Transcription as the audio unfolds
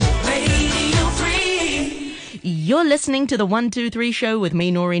You're listening to the 123 show with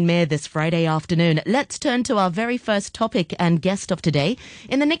me, Noreen Mayer, this Friday afternoon. Let's turn to our very first topic and guest of today.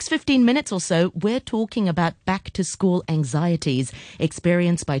 In the next 15 minutes or so, we're talking about back-to-school anxieties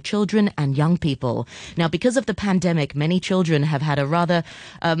experienced by children and young people. Now, because of the pandemic, many children have had a rather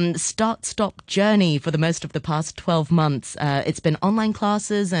start-stop journey for the most of the past 12 months. It's been online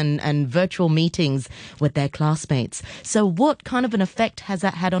classes and virtual meetings with their classmates. So what kind of an effect has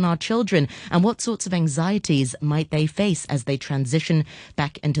that had on our children, and what sorts of anxieties might they face as they transition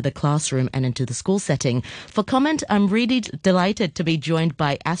back into the classroom and into the school setting? For comment, I'm really delighted to be joined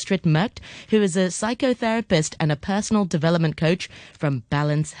by Astrid Merkt, who is a psychotherapist and a personal development coach from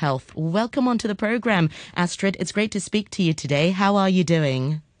Balance Health. Welcome onto the program, Astrid. It's great to speak to you today. How are you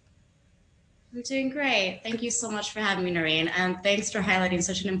doing? I'm doing great. Thank you so much for having me, Noreen. And thanks for highlighting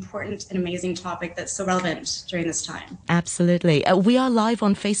such an important and amazing topic that's so relevant during this time. Absolutely. We are live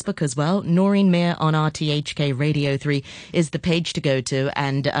on Facebook as well. Noreen Mayer on RTHK Radio 3 is the page to go to.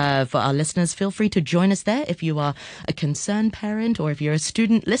 And for our listeners, feel free to join us there. If you are a concerned parent or if you're a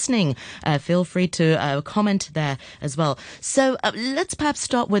student listening, feel free to comment there as well. So let's perhaps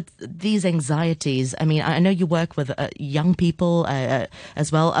start with these anxieties. I mean, I know you work with young people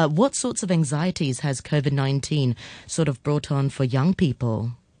as well. What sorts of anxieties has COVID-19 sort of brought on for young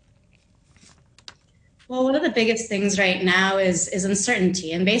people? Well, one of the biggest things right now is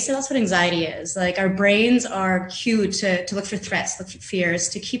uncertainty. And basically that's what anxiety is. Like, our brains are cued to look for threats, look for fears,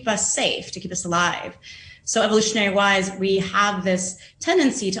 to keep us safe, to keep us alive. So evolutionary wise, we have this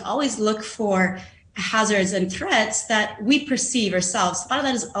tendency to always look for hazards and threats that we perceive ourselves. Part of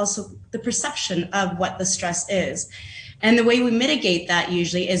that is also the perception of what the stress is. And the way we mitigate that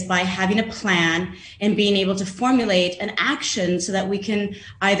usually is by having a plan and being able to formulate an action so that we can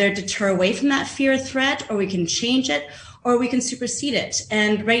either deter away from that fear or threat, or we can change it, or we can supersede it.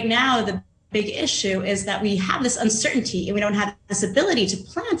 And right now, the big issue is that we have this uncertainty and we don't have this ability to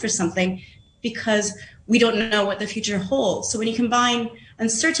plan for something because we don't know what the future holds. So when you combine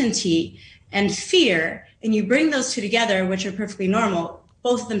uncertainty and fear and you bring those two together, which are perfectly normal,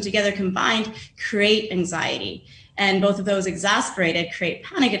 both of them together combined create anxiety. And both of those exasperated create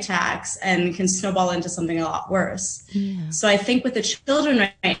panic attacks and can snowball into something a lot worse. Yeah. So I think with the children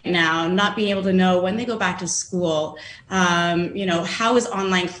right now, not being able to know when they go back to school, how is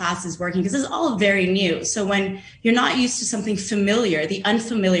online classes working? Because this is all very new. So when you're not used to something familiar, the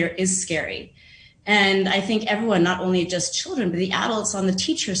unfamiliar is scary. And I think everyone, not only just children, but the adults on the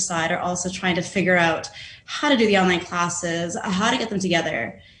teacher side are also trying to figure out how to do the online classes, how to get them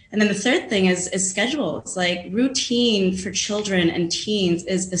together. And then the third thing is schedules. Like, routine for children and teens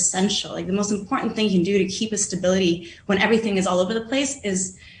is essential. Like, the most important thing you can do to keep a stability when everything is all over the place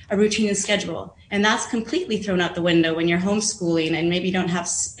is a routine and schedule. And that's completely thrown out the window when you're homeschooling and maybe you don't have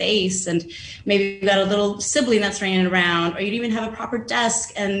space, and maybe you've got a little sibling that's running around, or you don't even have a proper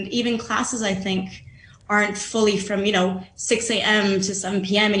desk. And even classes, I think, aren't fully from, 6 a.m. to 7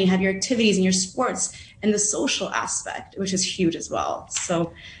 p.m. and you have your activities and your sports and the social aspect, which is huge as well.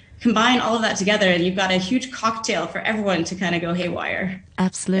 So combine all of that together and you've got a huge cocktail for everyone to kind of go haywire.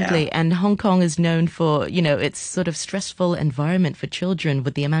 Absolutely. Yeah. And Hong Kong is known for, its sort of stressful environment for children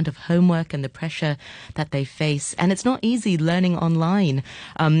with the amount of homework and the pressure that they face. And it's not easy learning online.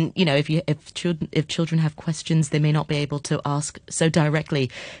 If children have questions, they may not be able to ask so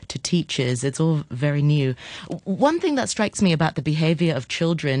directly to teachers. It's all very new. One thing that strikes me about the behavior of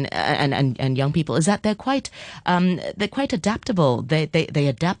children and young people is that they're quite adaptable. They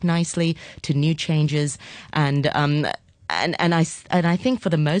adapt nicely to new changes, and I think for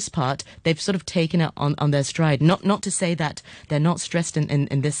the most part they've sort of taken it on their stride. Not to say that they're not stressed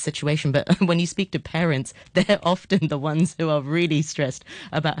in this situation, but when you speak to parents, they're often the ones who are really stressed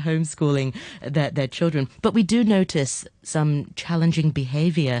about homeschooling their children. But we do notice some challenging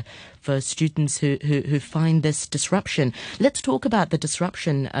behavior for students who find this disruption. Let's talk about the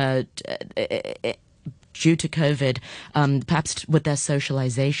disruption due to COVID, perhaps with their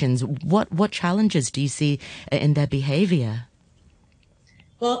socializations. What challenges do you see in their behavior?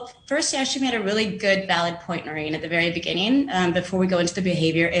 Well, first, you actually made a really good, valid point, Noreen, at the very beginning, before we go into the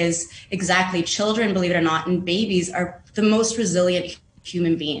behavior, is exactly children, believe it or not, and babies are the most resilient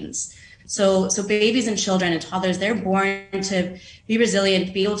human beings. So babies and children and toddlers, they're born to be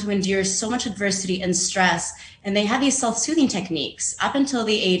resilient, be able to endure so much adversity and stress. And they have these self-soothing techniques. Up until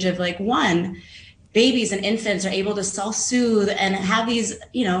the age of 1, babies and infants are able to self-soothe and have these,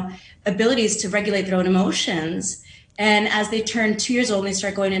 abilities to regulate their own emotions. And as they turn 2 years old and they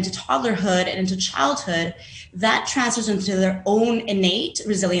start going into toddlerhood and into childhood, that transfers into their own innate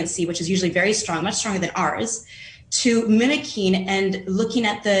resiliency, which is usually very strong, much stronger than ours. to mimicking and looking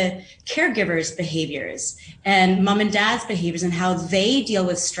at the caregivers' behaviors and mom and dad's behaviors and how they deal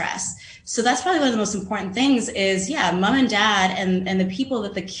with stress. So that's probably one of the most important things is, yeah, mom and dad and the people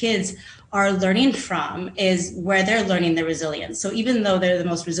that the kids are learning from is where they're learning their resilience. So even though they're the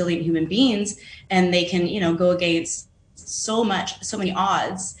most resilient human beings and they can, go against so many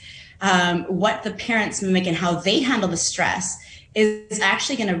odds, what the parents mimic and how they handle the stress is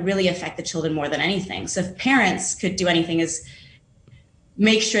actually going to really affect the children more than anything. So if parents could do anything is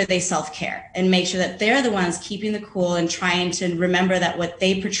make sure they self-care and make sure that they're the ones keeping the cool and trying to remember that what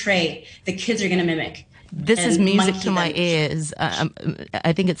they portray, the kids are going to mimic. This is music to my ears.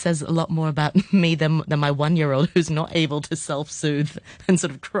 I think it says a lot more about me than my 1-year-old who's not able to self-soothe and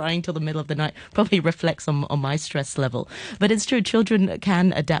sort of crying till the middle of the night. Probably reflects on my stress level. But it's true, children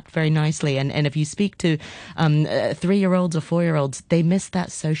can adapt very nicely. And if you speak to 3-year-olds or 4-year-olds, they miss that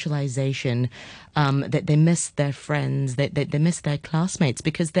socialization. They miss their friends, they miss their classmates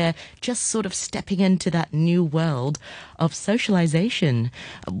because they're just sort of stepping into that new world of socialization.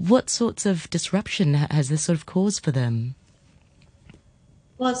 What sorts of disruption has this sort of caused for them?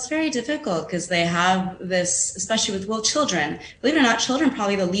 Well, it's very difficult because they have this, especially with children. Believe it or not, children are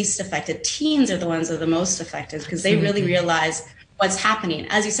probably the least affected. Teens are the ones that are the most affected because they really realize what's happening.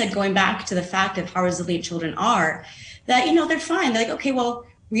 As you said, going back to the fact of how resilient children are, that, they're fine. They're like, okay, well,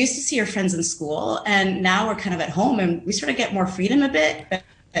 we used to see our friends in school and now we're kind of at home and we sort of get more freedom a bit.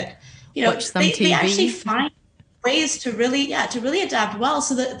 But watch some TV. They actually find ways to really adapt well.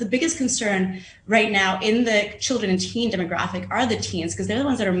 So the biggest concern right now in the children and teen demographic are the teens, because they're the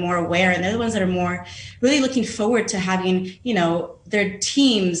ones that are more aware and they're the ones that are more really looking forward to having, their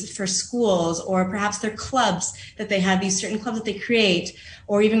teams for schools or perhaps their clubs that they have, these certain clubs that they create,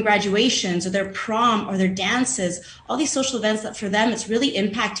 or even graduations or their prom or their dances, all these social events that for them, it's really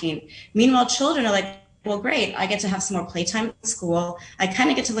impacting. Meanwhile, children are like, well, great, I get to have some more playtime at school. I kind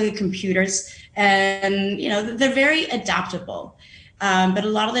of get to look at computers and, they're very adaptable. But a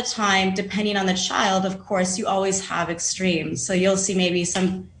lot of the time, depending on the child, of course, you always have extremes. So you'll see maybe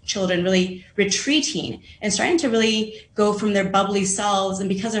some children really retreating and starting to really go from their bubbly selves. And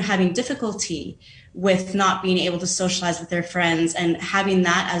because they're having difficulty with not being able to socialize with their friends and having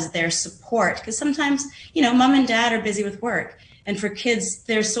that as their support, because sometimes, mom and dad are busy with work. And for kids,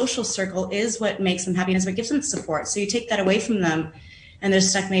 their social circle is what makes them happy and is what gives them support. So you take that away from them and they're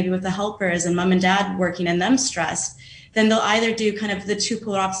stuck maybe with the helpers and mom and dad working and them stressed, then they'll either do kind of the two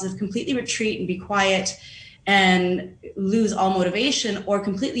polar opposites of completely retreat and be quiet and lose all motivation, or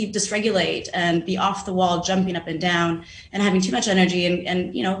completely dysregulate and be off the wall, jumping up and down and having too much energy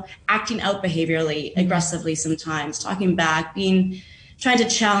and acting out behaviorally, aggressively sometimes, talking back, trying to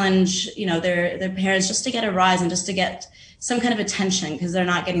challenge, their parents just to get a rise and just to get some kind of attention because they're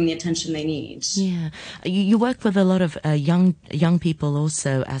not getting the attention they need. Yeah. You work with a lot of young people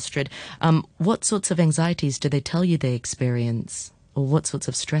also, Astrid. What sorts of anxieties do they tell you they experience? Or what sorts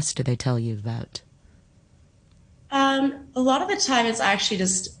of stress do they tell you about? A lot of the time it's actually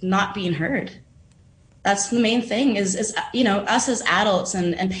just not being heard. That's the main thing is us as adults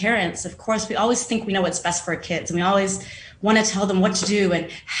and parents, of course, we always think we know what's best for our kids. And we always want to tell them what to do and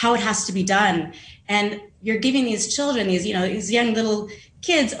how it has to be done. And you're giving these children, these young little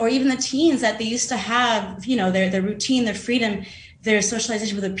kids, or even the teens that they used to have, their routine, their freedom, their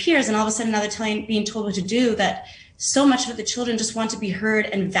socialization with their peers. And all of a sudden now they're being told what to do, that so much of it, the children just want to be heard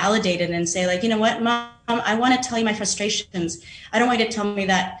and validated and say like, what, mom, I want to tell you my frustrations. I don't want you to tell me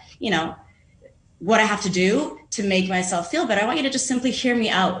that, what I have to do to make myself feel better. I want you to just simply hear me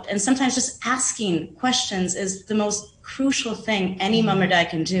out. And sometimes just asking questions is the most crucial thing any mom or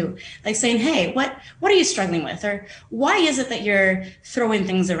dad can do. Like saying, hey, what are you struggling with? Or why is it that you're throwing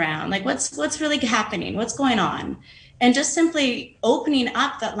things around? Like what's really happening? What's going on? And just simply opening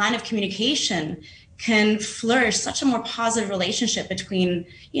up that line of communication can flourish such a more positive relationship between,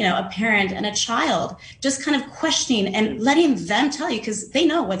 a parent and a child. Just kind of questioning and letting them tell you, because they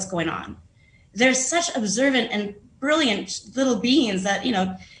know what's going on. They're such observant and brilliant little beings that,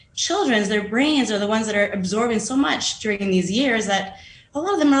 their brains are the ones that are absorbing so much during these years that a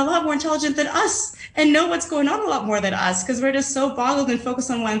lot of them are a lot more intelligent than us and know what's going on a lot more than us, because we're just so boggled and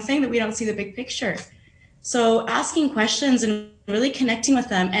focused on one thing that we don't see the big picture. So asking questions and really connecting with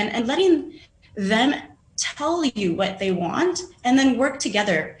them and letting them tell you what they want and then work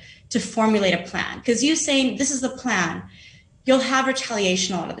together to formulate a plan. Because you saying this is the plan, you'll have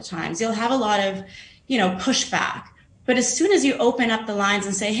retaliation a lot of the times. You'll have a lot of, pushback. But as soon as you open up the lines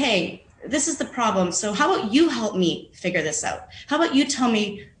and say, hey, this is the problem. So how about you help me figure this out? How about you tell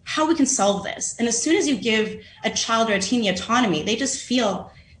me how we can solve this? And as soon as you give a child or a teen the autonomy, they just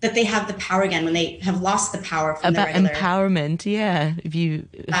feel that they have the power again when they have lost the power from the About regular. empowerment, yeah, if you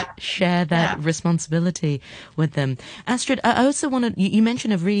share that Yeah. responsibility with them. Astrid, I also wanted, you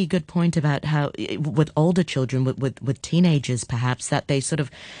mentioned a really good point about how with older children, with teenagers perhaps, that they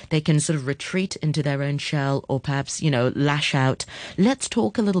can sort of retreat into their own shell or perhaps, lash out. Let's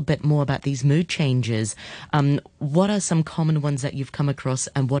talk a little bit more about these mood changes. What are some common ones that you've come across,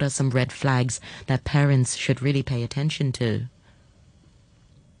 and what are some red flags that parents should really pay attention to?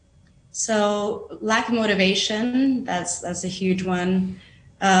 So lack of motivation, that's a huge one.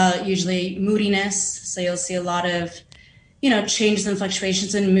 Usually moodiness. So you'll see a lot of, changes and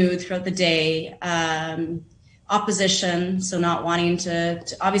fluctuations in mood throughout the day. Opposition, so not wanting to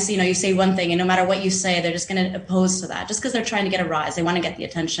obviously, you say one thing and no matter what you say, they're just going to oppose to that just because they're trying to get a rise. They want to get the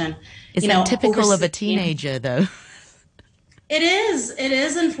attention. Is that typical of a Oversleeping. teenager, though? It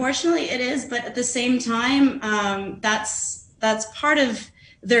is, unfortunately it is, but at the same time, that's part of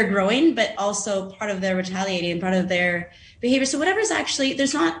their growing, but also part of their retaliating, part of their behavior. So whatever's actually,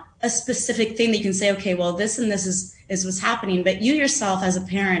 there's not a specific thing that you can say, okay, well, this and this is what's happening, but you yourself as a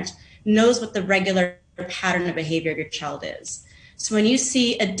parent knows what the regular pattern of behavior of your child is. So when you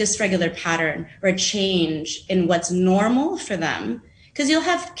see a dysregular pattern or a change in what's normal for them, because you'll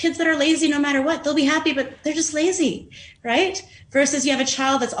have kids that are lazy no matter what, they'll be happy, but they're just lazy, right? Versus you have a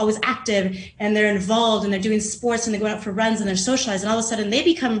child that's always active and they're involved and they're doing sports and they're going out for runs and they're socialized, and all of a sudden they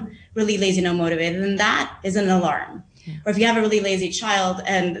become really lazy and unmotivated, and that is an alarm. Yeah. Or if you have a really lazy child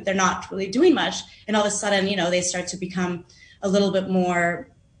and they're not really doing much, and all of a sudden, they start to become a little bit more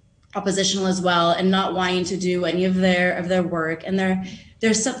oppositional as well and not wanting to do any of their work, and they're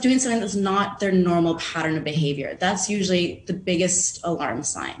doing something that's not their normal pattern of behavior. That's usually the biggest alarm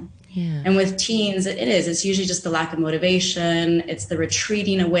sign. Yeah. And with teens, it's usually just the lack of motivation. It's the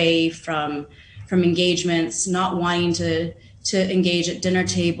retreating away from engagements, not wanting to engage at dinner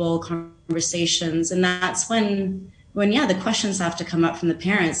table conversations. And that's when the questions have to come up from the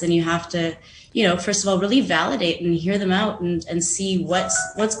parents, and you have to, first of all, really validate and hear them out and see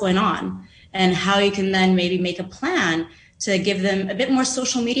what's going on and how you can then maybe make a plan to give them a bit more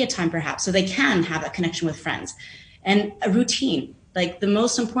social media time, perhaps, so they can have that connection with friends and a routine. Like the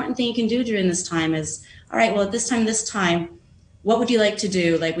most important thing you can do during this time is, all right, well, at this time, what would you like to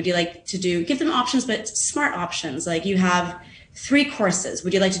do? Like, would you like to give them options, but smart options? Like you have 3 courses.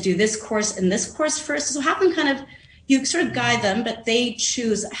 Would you like to do this course and this course first? So have them you sort of guide them, but they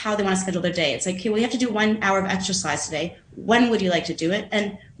choose how they want to schedule their day. It's like, okay, well, you have to do 1 hour of exercise today. When would you like to do it?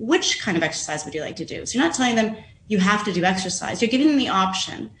 And which kind of exercise would you like to do? So you're not telling them you have to do exercise. You're giving them the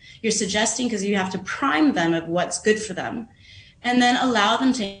option. You're suggesting, because you have to prime them of what's good for them, and then allow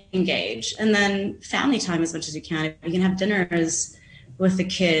them to engage. And then family time as much as you can. You can have dinners with the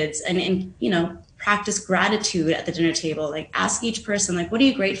kids and practice gratitude at the dinner table. Like ask each person, like, what are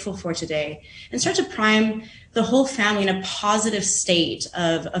you grateful for today? And start to prime the whole family in a positive state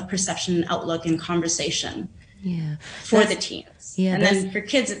of perception, outlook, and conversation. Yeah, for the teens. Yeah, and then for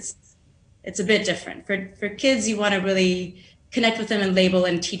kids, it's a bit different. For kids, you want to really connect with them and label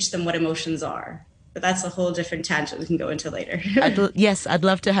and teach them what emotions are. But that's a whole different tangent we can go into later. Yes, I'd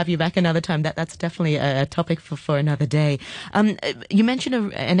love to have you back another time. That's definitely a topic for another day. You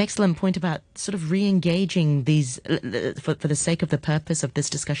mentioned an excellent point about sort of re-engaging these, for the sake of the purpose of this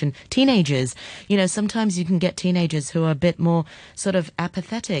discussion, teenagers. Sometimes you can get teenagers who are a bit more sort of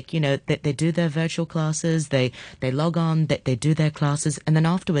apathetic. They do their virtual classes, they log on, they do their classes, and then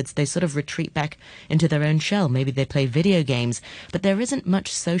afterwards they sort of retreat back into their own shell. Maybe they play video games, but there isn't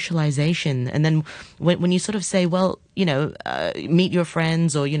much socialization. And then when you sort of say, well, meet your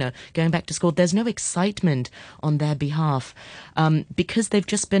friends or, going back to school, there's no excitement on their behalf because they've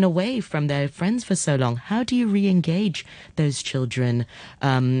just been away from their friends for so long. How do you re-engage those children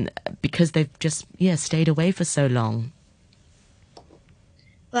because they've just, stayed away for so long?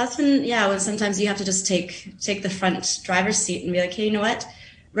 Well, that's when sometimes you have to just take the front driver's seat and be like, hey, you know what?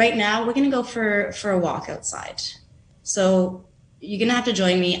 Right now, we're going to go for a walk outside. So you're going to have to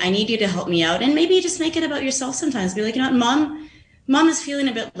join me. I need you to help me out. And maybe just make it about yourself sometimes. Be like, you know what, mom is feeling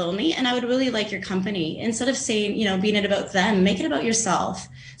a bit lonely and I would really like your company. Instead of saying, being it about them, make it about yourself.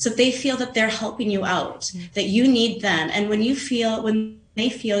 So if they feel that they're helping you out, that you need them. And when they feel,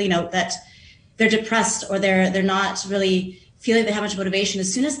 that they're depressed or they're not really feeling they have much motivation,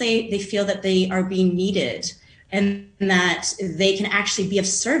 as soon as they feel that they are being needed and that they can actually be of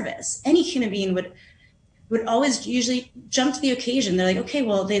service, any human being would always usually jump to the occasion. They're like, okay,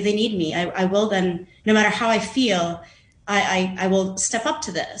 well, they need me. I will then, no matter how I feel, I will step up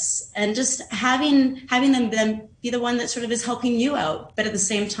to this. And just having them be the one that sort of is helping you out. But at the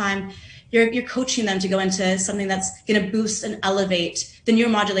same time, you're coaching them to go into something that's going to boost and elevate the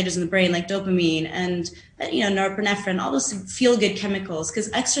neuromodulators in the brain, like dopamine and norepinephrine, all those feel good chemicals. Because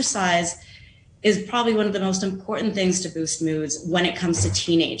exercise is probably one of the most important things to boost moods when it comes to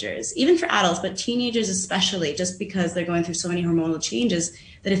teenagers, even for adults, but teenagers especially, just because they're going through so many hormonal changes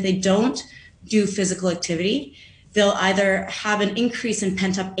that if they don't do physical activity, they'll either have an increase in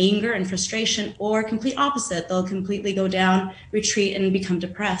pent-up anger and frustration, or complete opposite. They'll completely go down, retreat, and become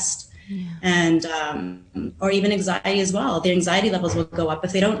depressed. Yeah. And or even anxiety as well. Their anxiety levels will go up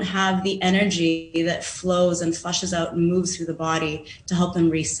if they don't have the energy that flows and flushes out and moves through the body to help them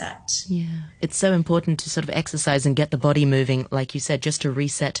reset. Yeah, it's so important to sort of exercise and get the body moving, like you said, just to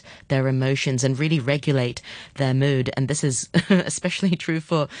reset their emotions and really regulate their mood. And this is especially true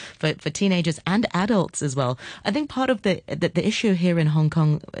for teenagers and adults as well. I think part of the issue here in Hong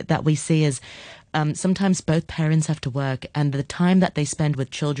Kong that we see is sometimes both parents have to work and the time that they spend with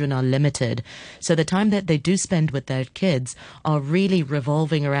children are limited. So the time that they do spend with their kids are really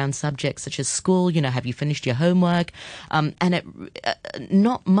revolving around subjects such as school, have you finished your homework? And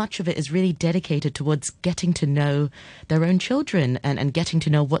not much of it is really dedicated towards getting to know their own children and getting to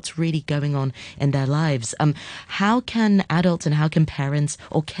know what's really going on in their lives. How can adults and how can parents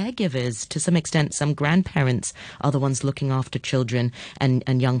or caregivers, to some extent, some grandparents are the ones looking after children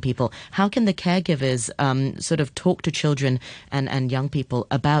and young people. How can the caregivers sort of talk to children and young people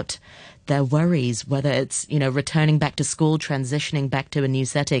about their worries, whether it's, returning back to school, transitioning back to a new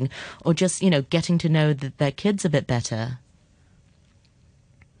setting, or just, getting to know their kids a bit better?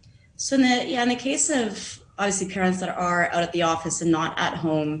 So in the case of obviously parents that are out at the office and not at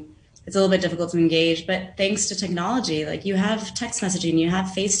home, it's a little bit difficult to engage, but thanks to technology, like you have text messaging, you have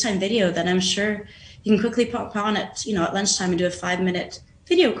FaceTime video that I'm sure you can quickly pop on at lunchtime and do a 5-minute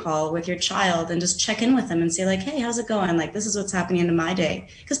video call with your child and just check in with them and say like, hey, how's it going? Like, this is what's happening in my day.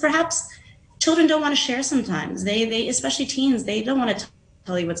 Because perhaps children don't want to share sometimes. They especially teens, they don't want to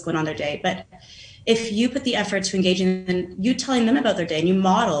tell you what's going on in their day. But if you put the effort to engaging in you telling them about their day and you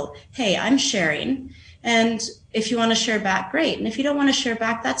model, hey, I'm sharing. And if you want to share back, great. And if you don't want to share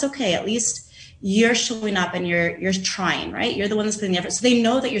back, that's okay. At least you're showing up and you're trying, right? You're the one that's putting the effort. So they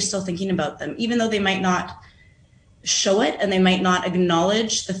know that you're still thinking about them, even though they might not show it and they might not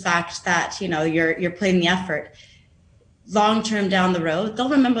acknowledge the fact that you're putting the effort. Long term down the road, they'll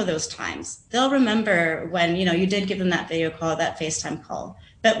remember those times. They'll remember when you did give them that video call, that FaceTime call.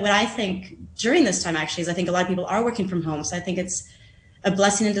 But what I think during this time actually is I think a lot of people are working from home, so I think it's a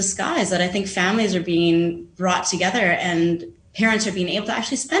blessing in disguise that I think families are being brought together and parents are being able to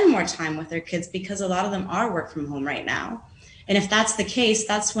actually spend more time with their kids because a lot of them are work from home right now. And if that's the case,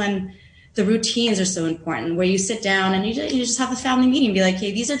 that's when the routines are so important, where you sit down and you just have the family meeting and be like,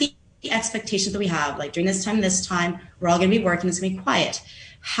 hey, these are the expectations that we have. Like during this time, we're all going to be working. It's going to be quiet.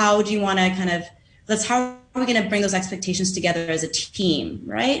 How do you want to how are we going to bring those expectations together as a team,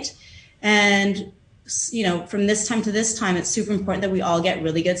 right? And, from this time to this time, it's super important that we all get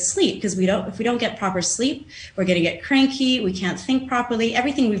really good sleep, because if we don't get proper sleep, we're going to get cranky. We can't think properly.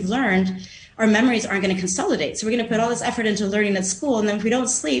 Everything we've learned, our memories aren't going to consolidate. So we're going to put all this effort into learning at school. And then if we don't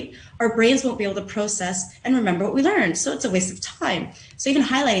sleep, our brains won't be able to process and remember what we learned. So it's a waste of time. So even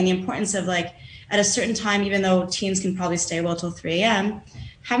highlighting the importance of at a certain time, even though teens can probably stay well till 3 a.m.,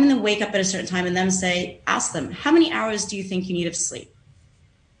 having them wake up at a certain time and then ask them, how many hours do you think you need of sleep?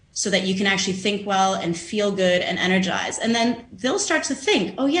 So that you can actually think well and feel good and energized. And then they'll start to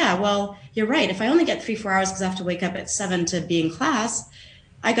think, oh yeah, well, you're right. If I only get 3-4 hours because I have to wake up at 7 to be in class,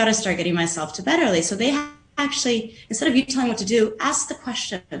 I got to start getting myself to bed early. So they actually, instead of you telling what to do, ask the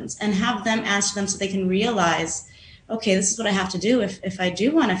questions and have them answer them so they can realize, okay, this is what I have to do if I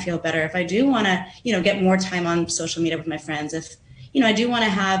do want to feel better, if I do want to, get more time on social media with my friends, if, I do want to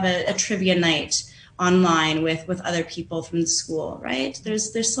have a trivia night online with other people from the school, right?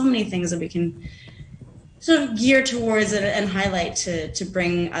 There's so many things that we can sort of gear towards and highlight to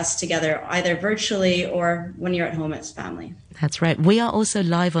bring us together, either virtually or when you're at home as family. That's right. We are also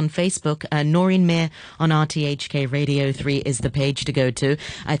live on Facebook. Noreen Mir on RTHK Radio 3 is the page to go to.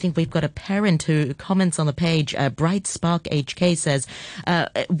 I think we've got a parent who comments on the page. Bright Spark HK says,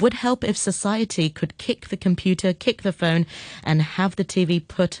 it would help if society could kick the computer, kick the phone, and have the TV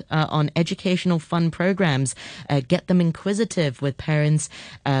put on educational fun programs. Get them inquisitive with parents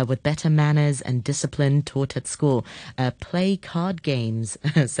with better manners and discipline taught at school. Play card games,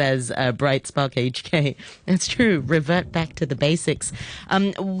 says Bright Spark HK. It's true. Revert back to the basics.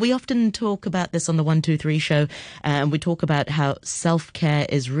 We often talk about this on the 123 show, and we talk about how self-care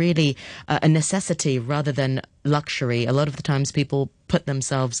is really a necessity rather than luxury. A lot of the times people put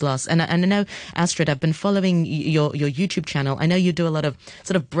themselves last. And I know, Astrid, I've been following your YouTube channel. I know you do a lot of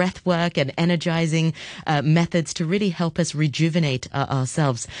sort of breath work and energizing methods to really help us rejuvenate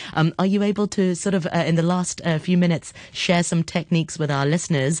ourselves. Are you able to sort of, in the last few minutes, share some techniques with our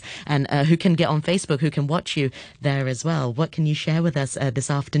listeners and who can get on Facebook, who can watch you there as well? What can you share with us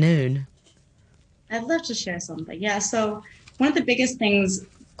this afternoon? I'd love to share something. Yeah. So one of the biggest things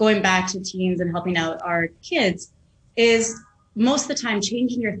going back to teens and helping out our kids is most of the time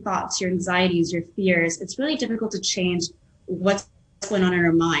changing your thoughts, your anxieties, your fears. It's really difficult to change what's going on in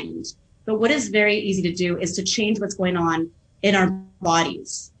our mind. But what is very easy to do is to change what's going on in our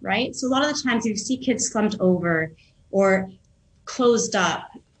bodies, right? So a lot of the times you see kids slumped over or closed up,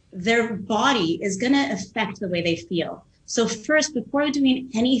 their body is going to affect the way they feel. So first, before doing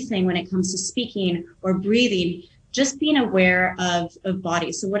anything when it comes to speaking or breathing, just being aware of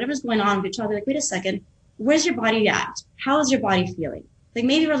body. So whatever's going on, the child be like, wait a second, where's your body at? How is your body feeling? Like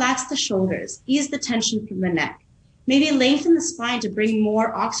maybe relax the shoulders, ease the tension from the neck. Maybe lengthen the spine to bring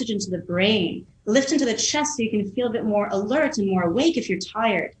more oxygen to the brain. Lift into the chest so you can feel a bit more alert and more awake if you're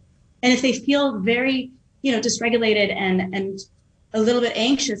tired. And if they feel very, dysregulated and a little bit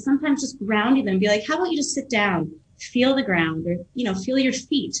anxious, sometimes just grounding them, be like, how about you just sit down, feel the ground, or, feel your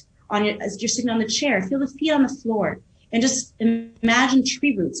feet as you're sitting on the chair, feel the feet on the floor, and just imagine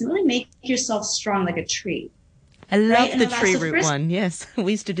tree roots and really make yourself strong like a tree. I love the tree root one. Yes.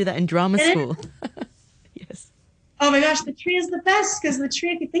 We used to do that in drama school. Yes. Oh my gosh, the tree is the best because the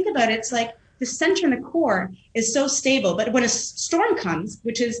tree, if you think about it, it's like the center and the core is so stable. But when a storm comes,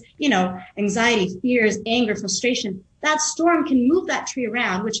 which is, anxiety, fears, anger, frustration, that storm can move that tree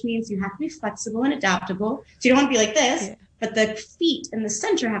around, which means you have to be flexible and adaptable. So you don't want to be like this, but the feet and the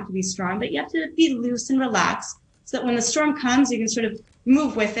center have to be strong, but you have to be loose and relaxed so that when the storm comes, you can sort of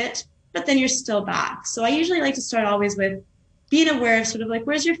move with it, but then you're still back. So I usually like to start always with being aware of sort of like,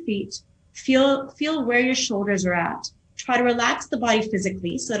 where's your feet? Feel where your shoulders are at. Try to relax the body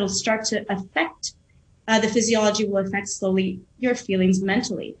physically so it'll start to affect, the physiology will affect slowly your feelings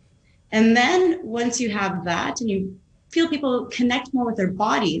mentally. And then once you have that and you feel people connect more with their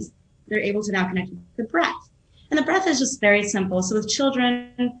bodies, they're able to now connect with the breath. And the breath is just very simple. So with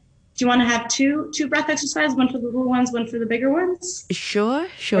children, do you want to have two breath exercises, one for the little ones, one for the bigger ones? Sure.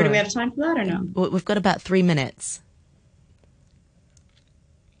 Or do we have time for that or no? We've got about 3 minutes.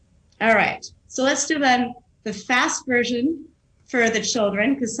 All right. So let's do then the fast version for the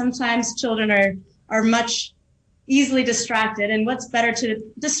children, because sometimes children are much easily distracted. And what's better to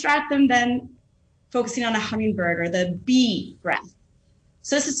distract them than focusing on a hummingbird or the bee breath?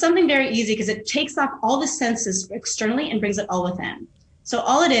 So this is something very easy because it takes off all the senses externally and brings it all within. So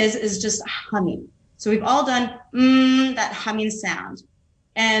all it is just humming. So we've all done that humming sound.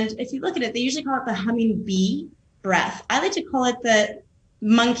 And if you look at it, they usually call it the humming bee breath. I like to call it the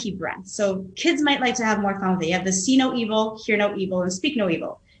monkey breath. So kids might like to have more fun with it. You have the see no evil, hear no evil, and speak no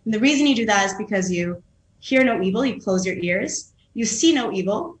evil. And the reason you do that is because you hear no evil, you close your ears. You see no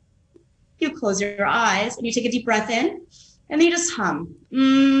evil, you close your eyes, and you take a deep breath in, and then you just hum.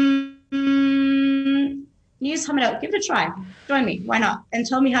 You just hum it out. Give it a try. Join me. Why not? And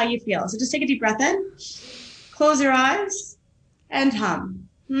tell me how you feel. So just take a deep breath in, close your eyes, and hum.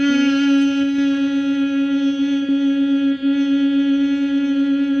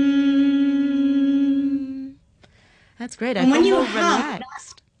 That's great. And when you hum,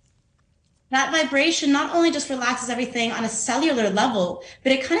 relaxed. That vibration not only just relaxes everything on a cellular level,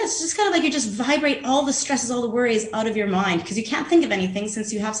 but it's just kind of like you just vibrate all the stresses, all the worries out of your mind because you can't think of anything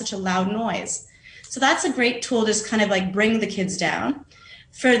since you have such a loud noise. So that's a great tool to just kind of like bring the kids down.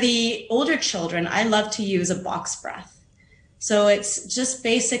 For the older children, I love to use a box breath. So it's just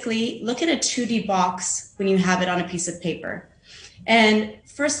basically look at a 2D box when you have it on a piece of paper. And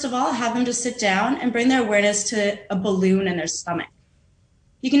first of all, have them just sit down and bring their awareness to a balloon in their stomach.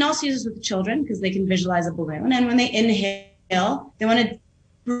 You can also use this with children because they can visualize a balloon. And when they inhale, they want to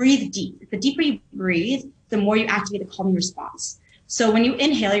breathe deep. The deeper you breathe, the more you activate the calming response. So when you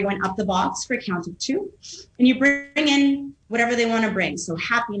inhale, you're going up the box for a count of 2. And you bring in whatever they want to bring. So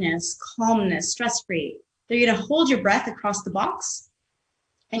happiness, calmness, stress-free. They're going to hold your breath across the box.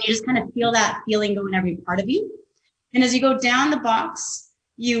 And you just kind of feel that feeling go in every part of you. And as you go down the box,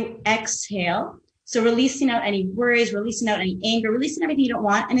 you exhale. So releasing out any worries, releasing out any anger, releasing everything you don't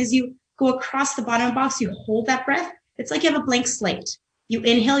want. And as you go across the bottom of the box, you hold that breath. It's like you have a blank slate. You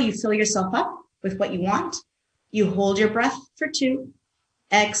inhale, you fill yourself up with what you want. You hold your breath for 2.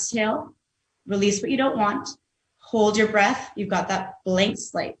 Exhale, release what you don't want. Hold your breath. You've got that blank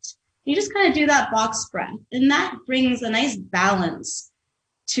slate. You just kind of do that box breath. And that brings a nice balance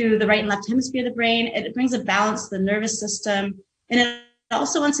to the right and left hemisphere of the brain. It brings a balance to the nervous system. And it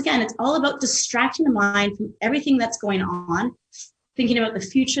also, once again, it's all about distracting the mind from everything that's going on, thinking about the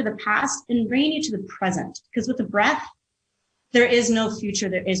future, the past, and bringing you to the present. Because with the breath, there is no future,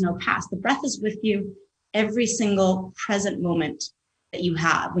 there is no past. The breath is with you every single present moment that you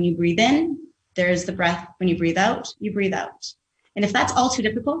have. When you breathe in, there is the breath. When you breathe out, you breathe out. And if that's all too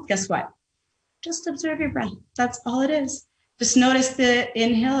difficult, guess what? Just observe your breath. That's all it is. Just notice the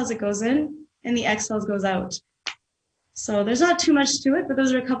inhale as it goes in and the exhale as it goes out. So there's not too much to it, but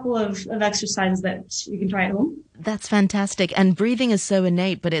those are a couple of exercises that you can try at home. That's fantastic. And breathing is so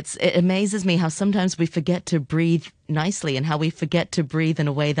innate, but it amazes me how sometimes we forget to breathe nicely and how we forget to breathe in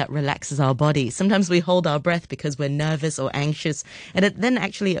a way that relaxes our body. Sometimes we hold our breath because we're nervous or anxious, and it then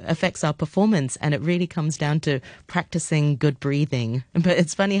actually affects our performance. And it really comes down to practicing good breathing. But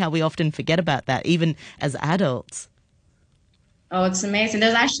it's funny how we often forget about that, even as adults. Oh, it's amazing.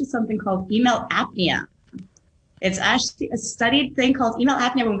 There's actually something called email apnea. It's actually a studied thing called email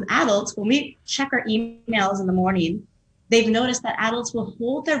apnea with adults. When we check our emails in the morning, they've noticed that adults will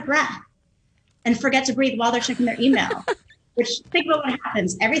hold their breath and forget to breathe while they're checking their email. Which, think about what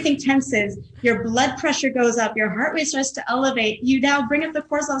happens. Everything tenses, your blood pressure goes up, your heart rate starts to elevate. You now bring up the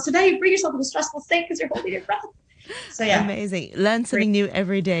cortisol. So now you bring yourself in a stressful state because you're holding your breath. So yeah. Amazing. Learn something new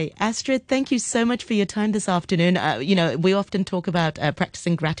every day. Astrid, thank you so much for your time this afternoon. We often talk about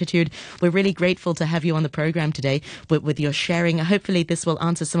practicing gratitude. We're really grateful to have you on the program today with your sharing. Hopefully this will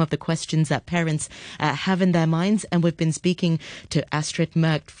answer some of the questions that parents have in their minds. And we've been speaking to Astrid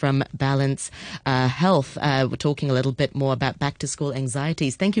Merkt from Balance Health. We're talking a little bit more about back to school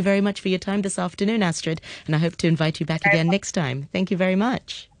anxieties. Thank you very much for your time this afternoon, Astrid. And I hope to invite you back again next time. Thank you very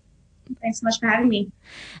much. Thanks so much for having me.